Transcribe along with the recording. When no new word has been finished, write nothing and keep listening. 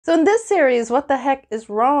So in this series, what the heck is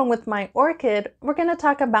wrong with my orchid? We're going to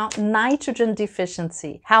talk about nitrogen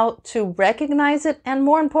deficiency, how to recognize it, and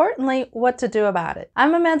more importantly, what to do about it.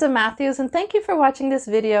 I'm Amanda Matthews, and thank you for watching this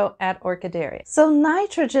video at Orchideria. So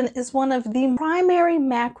nitrogen is one of the primary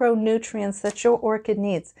macronutrients that your orchid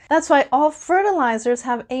needs. That's why all fertilizers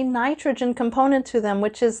have a nitrogen component to them,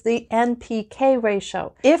 which is the NPK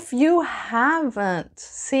ratio. If you haven't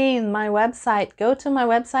seen my website, go to my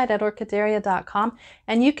website at orchideria.com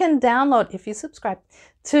and you can download, if you subscribe,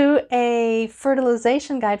 to a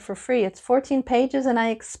fertilization guide for free. It's 14 pages and I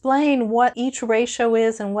explain what each ratio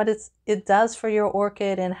is and what it does for your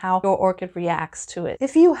orchid and how your orchid reacts to it.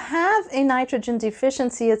 If you have a nitrogen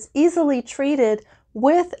deficiency, it's easily treated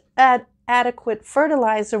with an adequate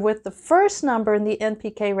fertilizer with the first number in the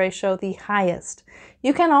NPK ratio the highest.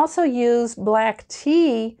 You can also use black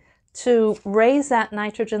tea to raise that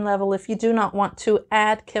nitrogen level if you do not want to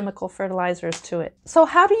add chemical fertilizers to it. So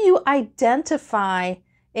how do you identify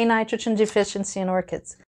a nitrogen deficiency in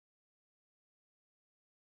orchids?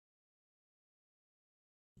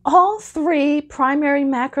 All three primary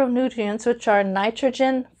macronutrients, which are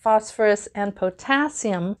nitrogen, phosphorus, and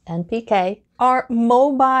potassium, NPK, are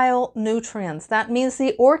mobile nutrients. That means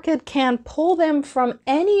the orchid can pull them from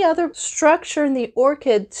any other structure in the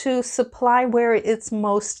orchid to supply where it's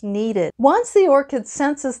most needed. Once the orchid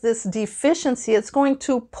senses this deficiency, it's going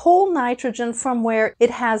to pull nitrogen from where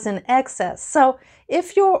it has in excess. So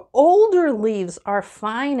if your older leaves are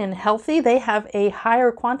fine and healthy, they have a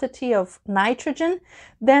higher quantity of nitrogen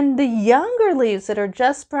than the younger leaves that are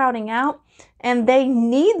just sprouting out and they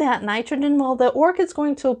need that nitrogen. Well, the orchid's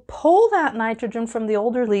going to pull that nitrogen from the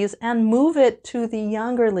older leaves and move it to the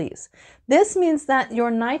younger leaves. This means that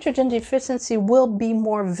your nitrogen deficiency will be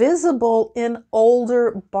more visible in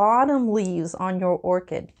older bottom leaves on your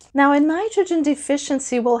orchid. Now, a nitrogen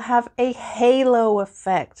deficiency will have a halo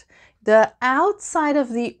effect. The outside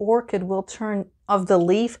of the orchid will turn, of the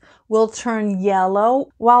leaf will turn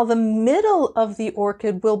yellow, while the middle of the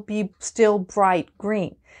orchid will be still bright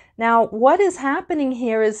green. Now, what is happening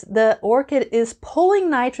here is the orchid is pulling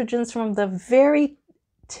nitrogens from the very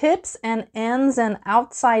tips and ends and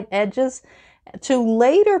outside edges to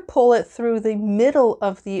later pull it through the middle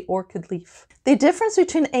of the orchid leaf. The difference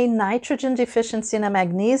between a nitrogen deficiency and a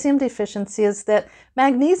magnesium deficiency is that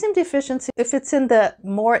magnesium deficiency, if it's in the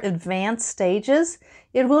more advanced stages,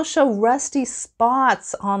 it will show rusty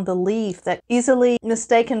spots on the leaf that easily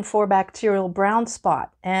mistaken for bacterial brown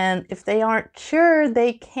spot. And if they aren't cured,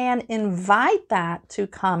 they can invite that to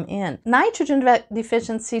come in. Nitrogen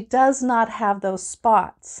deficiency does not have those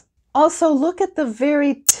spots. Also, look at the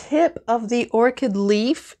very tip of the orchid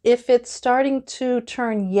leaf. If it's starting to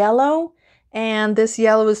turn yellow and this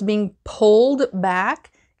yellow is being pulled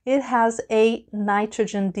back, it has a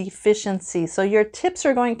nitrogen deficiency. So your tips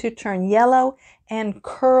are going to turn yellow and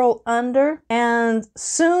curl under, and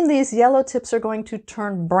soon these yellow tips are going to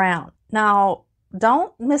turn brown. Now,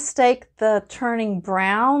 don't mistake the turning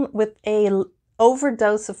brown with a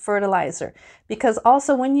overdose of fertilizer, because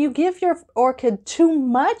also when you give your orchid too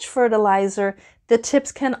much fertilizer, the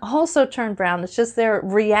tips can also turn brown. It's just their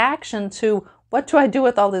reaction to, what do I do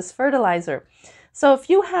with all this fertilizer? So if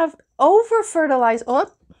you have over fertilized,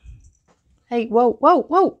 oh, hey, whoa, whoa,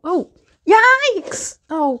 whoa, whoa, yikes!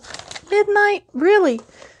 Oh, midnight, really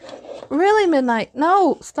midnight,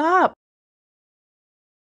 no, stop.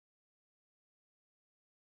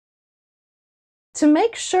 To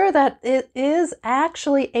make sure that it is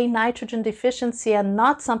actually a nitrogen deficiency and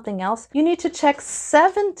not something else, you need to check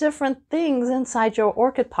 7 different things inside your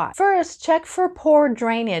orchid pot. First, check for poor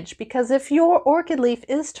drainage, because if your orchid leaf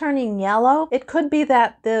is turning yellow, it could be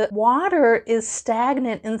that the water is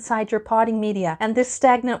stagnant inside your potting media, and this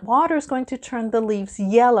stagnant water is going to turn the leaves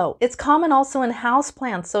yellow. It's common also in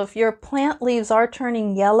houseplants, so if your plant leaves are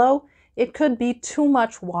turning yellow, it could be too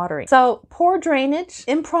much watering. So poor drainage,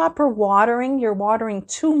 improper watering, you're watering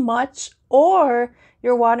too much or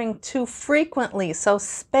you're watering too frequently. So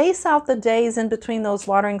space out the days in between those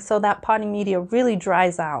waterings so that potting media really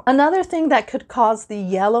dries out. Another thing that could cause the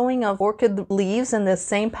yellowing of orchid leaves in this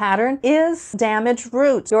same pattern is damaged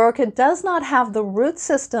roots. Your orchid does not have the root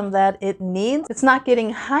system that it needs. It's not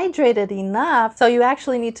getting hydrated enough, so you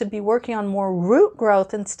actually need to be working on more root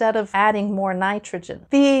growth instead of adding more nitrogen.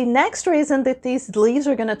 The next reason that these leaves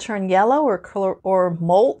are going to turn yellow or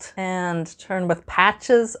molt and turn with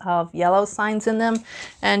patches of yellow signs in them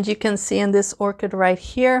And you can see in this orchid right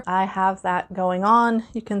here, I have that going on.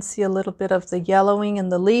 You can see a little bit of the yellowing in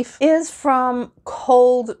the leaf is from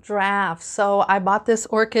cold drafts. So I bought this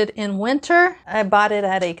orchid in winter. I bought it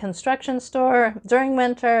at a construction store during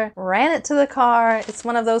winter, ran it to the car. It's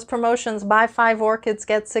one of those promotions, buy 5 orchids,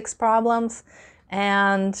 get 6 problems.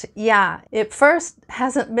 And yeah, it first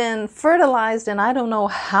hasn't been fertilized in I don't know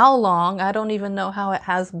how long. I don't even know how it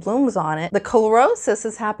has blooms on it. The chlorosis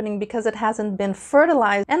is happening because it hasn't been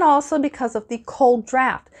fertilized and also because of the cold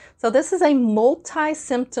draft. So this is a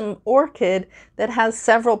multi-symptom orchid that has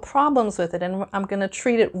several problems with it, and I'm going to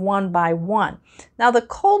treat it one by one. Now the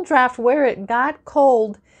cold draft, where it got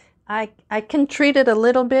cold, I can treat it a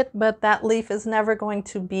little bit, but that leaf is never going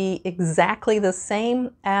to be exactly the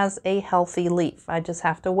same as a healthy leaf. I just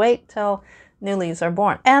have to wait till new leaves are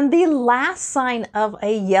born. And the last sign of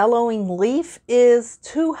a yellowing leaf is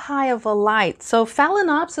too high of a light. So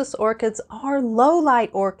Phalaenopsis orchids are low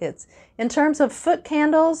light orchids. In terms of foot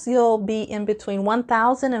candles, you'll be in between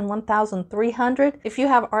 1,000 and 1,300. If you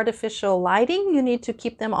have artificial lighting, you need to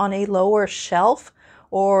keep them on a lower shelf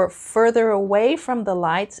or further away from the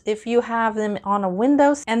lights. If you have them on a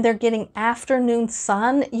window and they're getting afternoon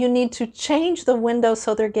sun, you need to change the window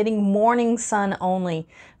so they're getting morning sun only.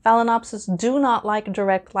 Phalaenopsis do not like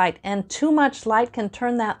direct light, and too much light can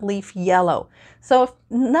turn that leaf yellow. So if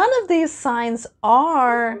none of these signs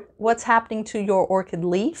are what's happening to your orchid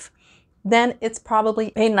leaf, then it's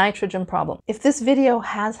probably a nitrogen problem. If this video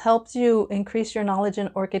has helped you increase your knowledge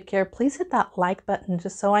in orchid care, please hit that like button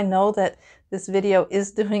just so I know that this video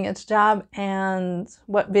is doing its job and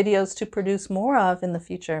what videos to produce more of in the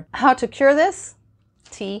future. How to cure this?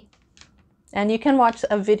 Tea. And you can watch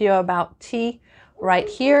a video about tea right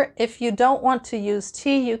here. If you don't want to use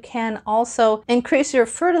tea, you can also increase your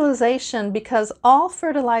fertilization, because all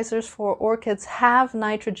fertilizers for orchids have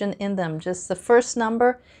nitrogen in them. Just the first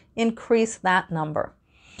number, increase that number.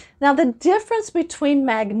 Now the difference between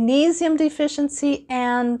magnesium deficiency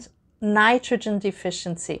and nitrogen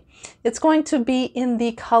deficiency, it's going to be in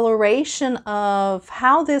the coloration of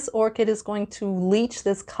how this orchid is going to leach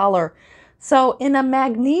this color. So in a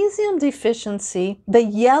magnesium deficiency, the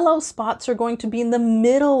yellow spots are going to be in the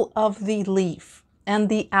middle of the leaf and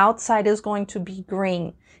the outside is going to be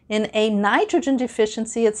green. In a nitrogen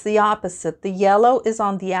deficiency, it's the opposite. The yellow is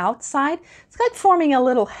on the outside. It's like forming a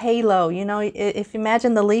little halo. You know, if you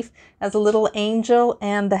imagine the leaf as a little angel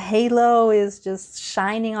and the halo is just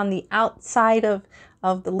shining on the outside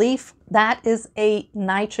of the leaf, that is a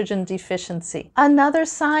nitrogen deficiency. Another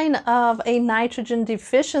sign of a nitrogen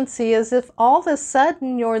deficiency is if all of a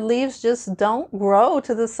sudden your leaves just don't grow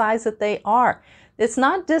to the size that they are. It's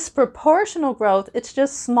not disproportional growth, it's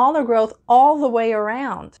just smaller growth all the way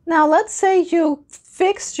around. Now let's say you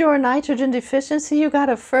fixed your nitrogen deficiency, you got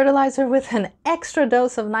a fertilizer with an extra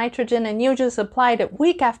dose of nitrogen and you just applied it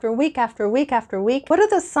week after week after week after week. What are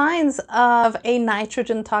the signs of a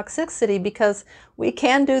nitrogen toxicity? Because we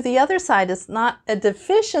can do the other side. It's not a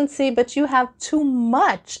deficiency, but you have too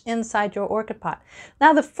much inside your orchid pot.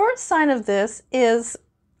 Now the first sign of this is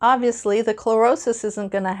obviously the chlorosis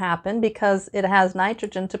isn't going to happen because it has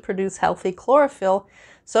nitrogen to produce healthy chlorophyll.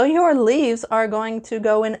 So your leaves are going to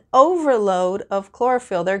go in overload of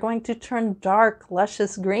chlorophyll. They're going to turn dark,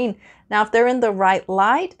 luscious green. Now, if they're in the right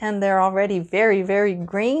light and they're already very, very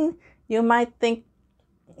green, you might think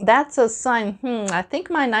that's a sign, I think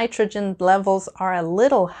my nitrogen levels are a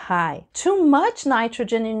little high. Too much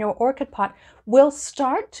nitrogen in your orchid pot will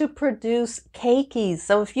start to produce KEIKIS.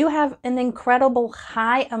 So if you have an incredible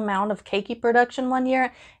high amount of keiki production one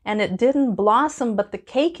year and it didn't blossom, but the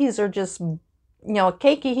KEIKIS are just, you know,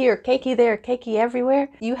 keiki here, keiki there, keiki everywhere,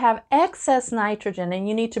 you have excess nitrogen and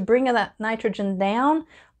you need to bring that nitrogen down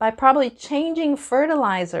by probably changing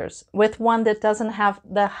fertilizers with one that doesn't have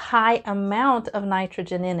the high amount of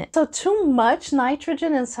nitrogen in it. So too much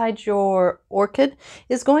nitrogen inside your orchid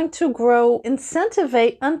is going to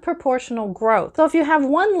incentivate unproportional growth. So if you have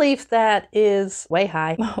one leaf that is way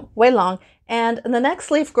high, way long, and the next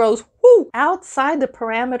leaf grows outside the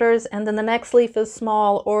parameters, and then the next leaf is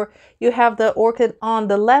small, or you have the orchid on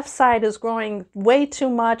the left side is growing way too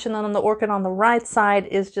much, and then on the orchid on the right side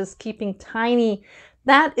is just keeping tiny,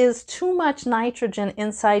 that is too much nitrogen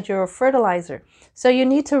inside your fertilizer. So you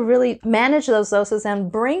need to really manage those doses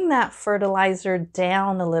and bring that fertilizer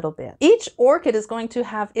down a little bit. Each orchid is going to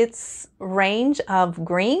have its range of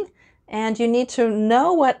green and you need to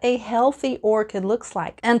know what a healthy orchid looks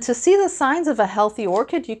like. And to see the signs of a healthy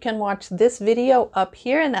orchid, you can watch this video up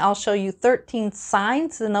here, and I'll show you 13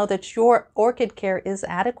 signs to know that your orchid care is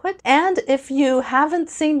adequate. And if you haven't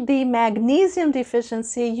seen the magnesium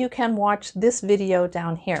deficiency, you can watch this video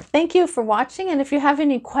down here. Thank you for watching, and if you have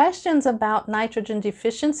any questions about nitrogen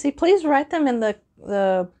deficiency, please write them in the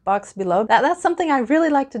box below. That's something I really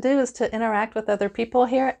like to do, is to interact with other people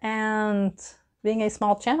here, and being a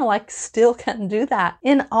small channel, I still can do that.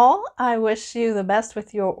 In all, I wish you the best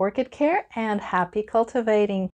with your orchid care, and happy cultivating.